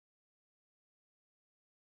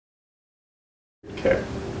care?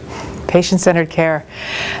 Patient-centered care.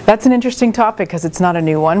 That's an interesting topic because it's not a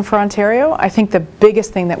new one for Ontario. I think the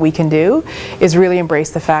biggest thing that we can do is really embrace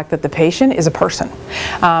the fact that the patient is a person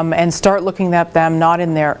and start looking at them not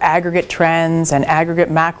in their aggregate trends and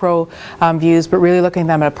aggregate macro views, but really looking at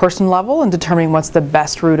them at a personal level and determining what's the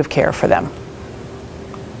best route of care for them.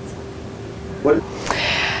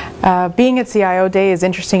 Being at CIO Day is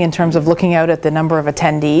interesting in terms of looking out at the number of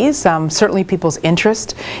attendees. Certainly people's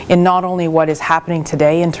interest in not only what is happening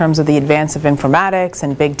today in terms of the advance of informatics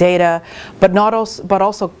and big data, but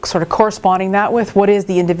also sort of corresponding that with what is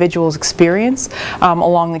the individual's experience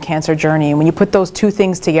along the cancer journey. And when you put those two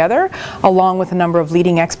things together, along with a number of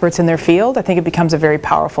leading experts in their field, I think it becomes a very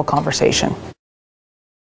powerful conversation.